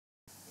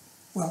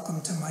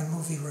Welcome to my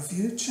movie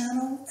review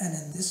channel, and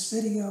in this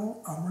video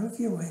I'm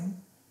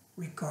reviewing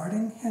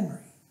Regarding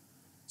Henry,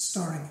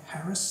 starring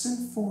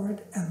Harrison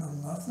Ford and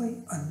the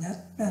lovely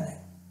Annette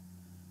Bening,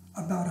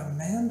 about a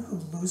man who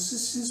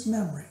loses his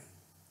memory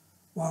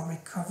while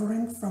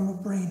recovering from a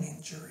brain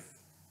injury.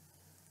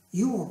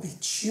 You will be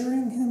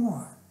cheering him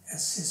on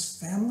as his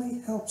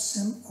family helps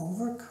him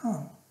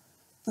overcome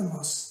the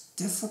most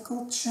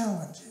difficult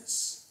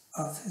challenges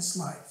of his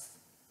life.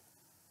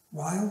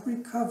 While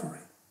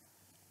recovering,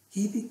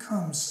 he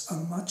becomes a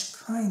much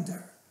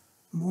kinder,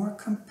 more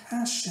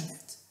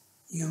compassionate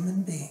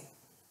human being.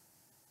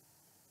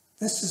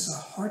 This is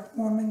a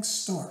heartwarming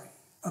story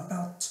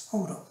about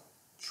total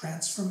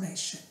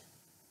transformation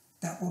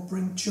that will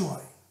bring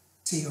joy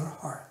to your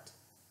heart.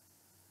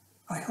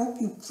 I hope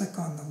you click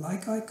on the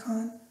like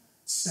icon,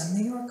 send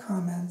me your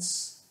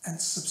comments, and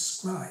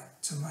subscribe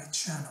to my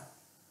channel.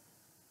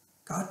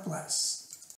 God bless.